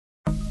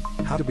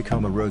How to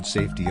become a road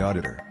safety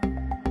auditor.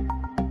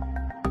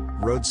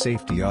 Road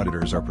safety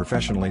auditors are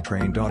professionally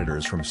trained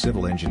auditors from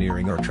civil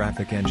engineering or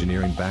traffic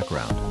engineering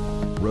background.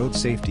 Road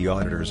safety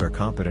auditors are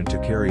competent to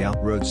carry out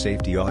road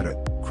safety audit,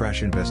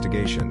 crash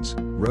investigations,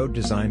 road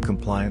design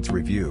compliance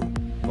review,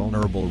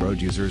 vulnerable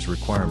road users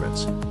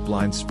requirements,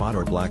 blind spot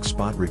or black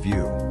spot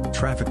review,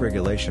 traffic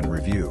regulation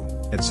review,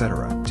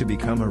 etc. To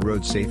become a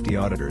road safety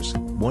auditors,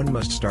 one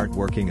must start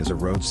working as a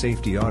road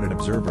safety audit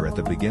observer at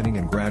the beginning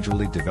and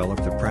gradually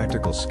develop the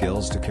practical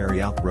skills to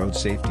carry out road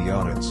safety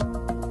audits.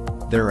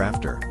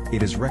 Thereafter,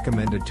 it is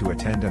recommended to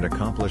attend and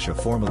accomplish a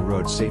formal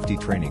road safety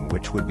training,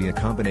 which would be a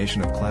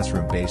combination of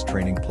classroom-based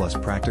training plus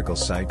practical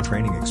site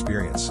training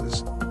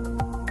experiences.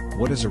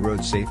 What is a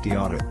road safety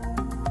audit?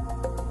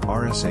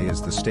 RSA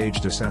is the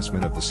staged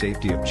assessment of the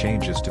safety of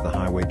changes to the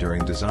highway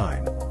during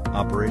design,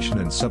 operation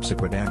and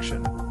subsequent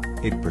action.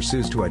 It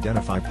pursues to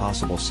identify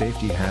possible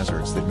safety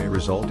hazards that may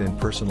result in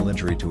personal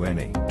injury to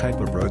any type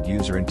of road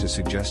user and to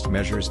suggest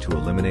measures to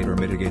eliminate or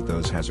mitigate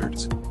those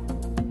hazards.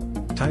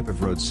 Type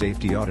of road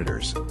safety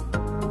auditors.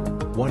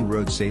 1.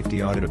 Road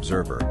Safety Audit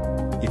Observer.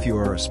 If you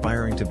are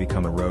aspiring to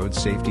become a road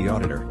safety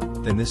auditor,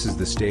 then this is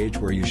the stage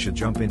where you should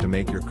jump in to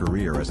make your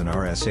career as an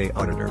RSA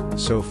auditor.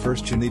 So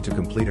first you need to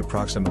complete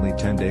approximately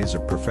 10 days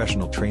of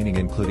professional training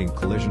including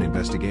collision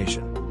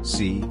investigation,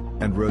 C,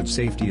 and road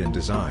safety and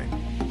design,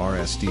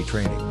 RSD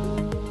training.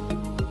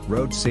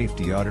 Road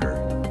Safety Auditor.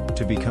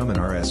 To become an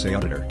RSA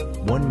auditor,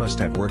 one must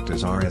have worked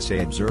as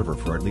RSA observer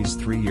for at least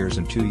 3 years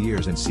and 2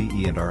 years in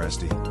CE and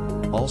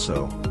RSD.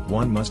 Also,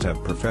 one must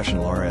have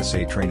professional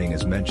RSA training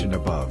as mentioned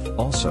above.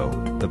 Also,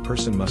 the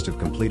person must have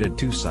completed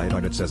 2 site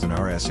audits as an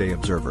RSA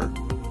observer.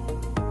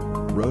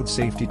 Road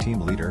Safety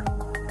Team Leader.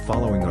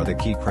 Following are the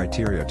key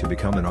criteria to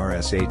become an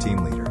RSA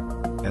team leader.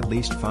 At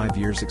least 5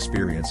 years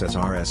experience as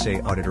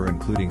RSA auditor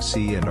including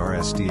C and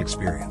RSD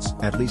experience.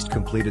 At least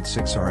completed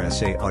 6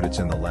 RSA audits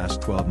in the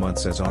last 12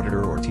 months as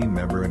auditor or team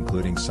member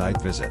including site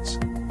visits.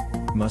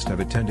 Must have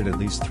attended at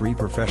least 3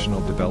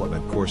 professional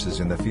development courses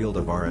in the field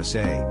of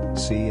RSA,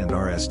 C and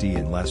RSD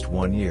in last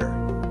 1 year.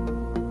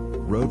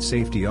 Road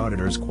Safety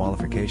Auditor's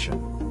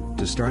Qualification.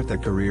 To start the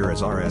career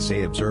as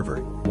RSA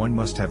observer, one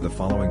must have the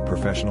following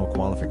professional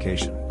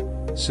qualification: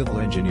 civil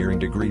engineering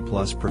degree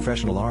plus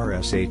professional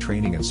RSA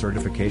training and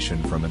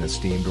certification from an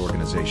esteemed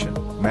organization.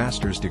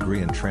 Master's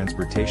degree in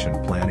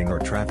transportation planning or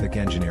traffic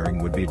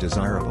engineering would be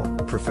desirable.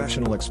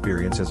 Professional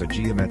experience as a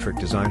geometric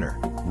designer,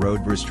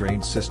 road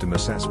restraint system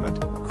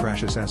assessment,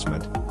 crash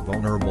assessment,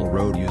 vulnerable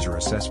road user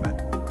assessment,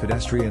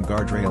 pedestrian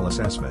guardrail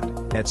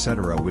assessment,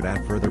 etc. would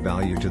add further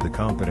value to the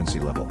competency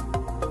level.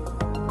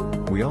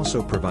 We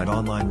also provide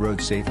online road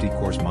safety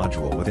course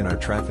module within our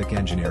traffic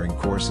engineering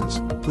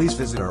courses. Please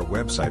visit our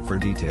website for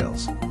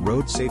details.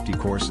 Road safety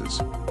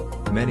courses.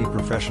 Many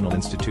professional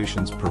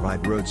institutions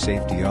provide road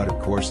safety audit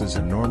courses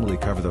and normally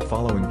cover the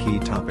following key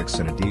topics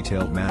in a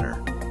detailed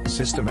manner: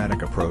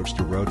 systematic approach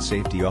to road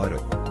safety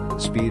audit,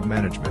 speed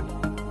management,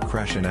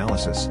 crash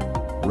analysis,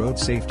 road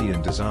safety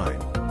and design,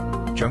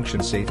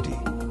 junction safety,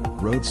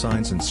 road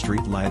signs and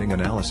street lighting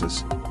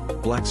analysis,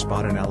 black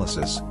spot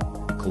analysis,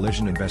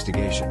 collision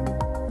investigation,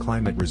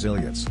 climate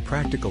resilience.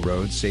 Practical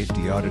road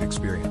safety audit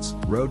experience.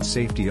 Road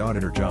safety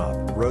auditor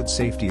job. Road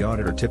safety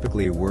auditor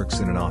typically works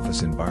in an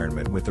office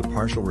environment with the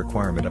partial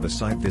requirement of a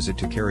site visit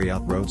to carry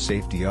out road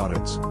safety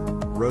audits.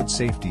 Road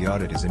safety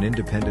audit is an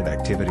independent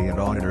activity and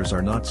auditors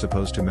are not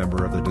supposed to be a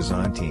member of the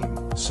design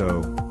team,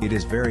 so it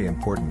is very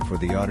important for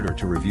the auditor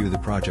to review the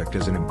project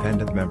as an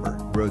independent member.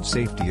 Road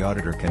safety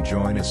auditor can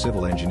join a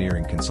civil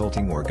engineering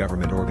consulting or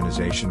government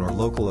organization or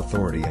local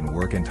authority and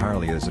work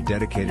entirely as a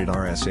dedicated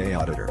RSA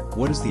auditor.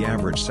 What is the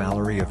average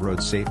salary of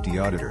road safety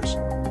auditors?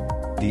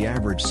 The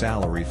average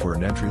salary for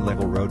an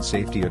entry-level road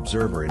safety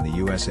observer in the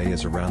USA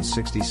is around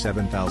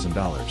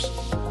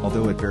 $67,000.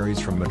 Although it varies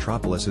from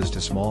metropolises to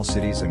small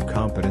cities and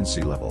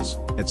competency levels,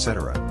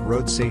 etc.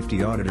 Road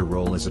safety auditor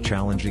role is a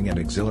challenging and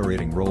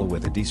exhilarating role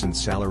with a decent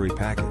salary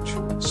package,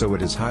 so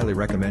it is highly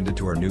recommended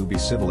to our newbie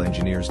civil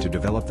engineers to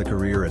develop the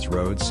career as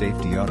road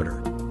safety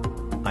auditor.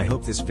 I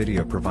hope this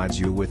video provides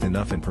you with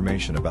enough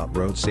information about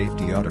road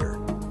safety auditor.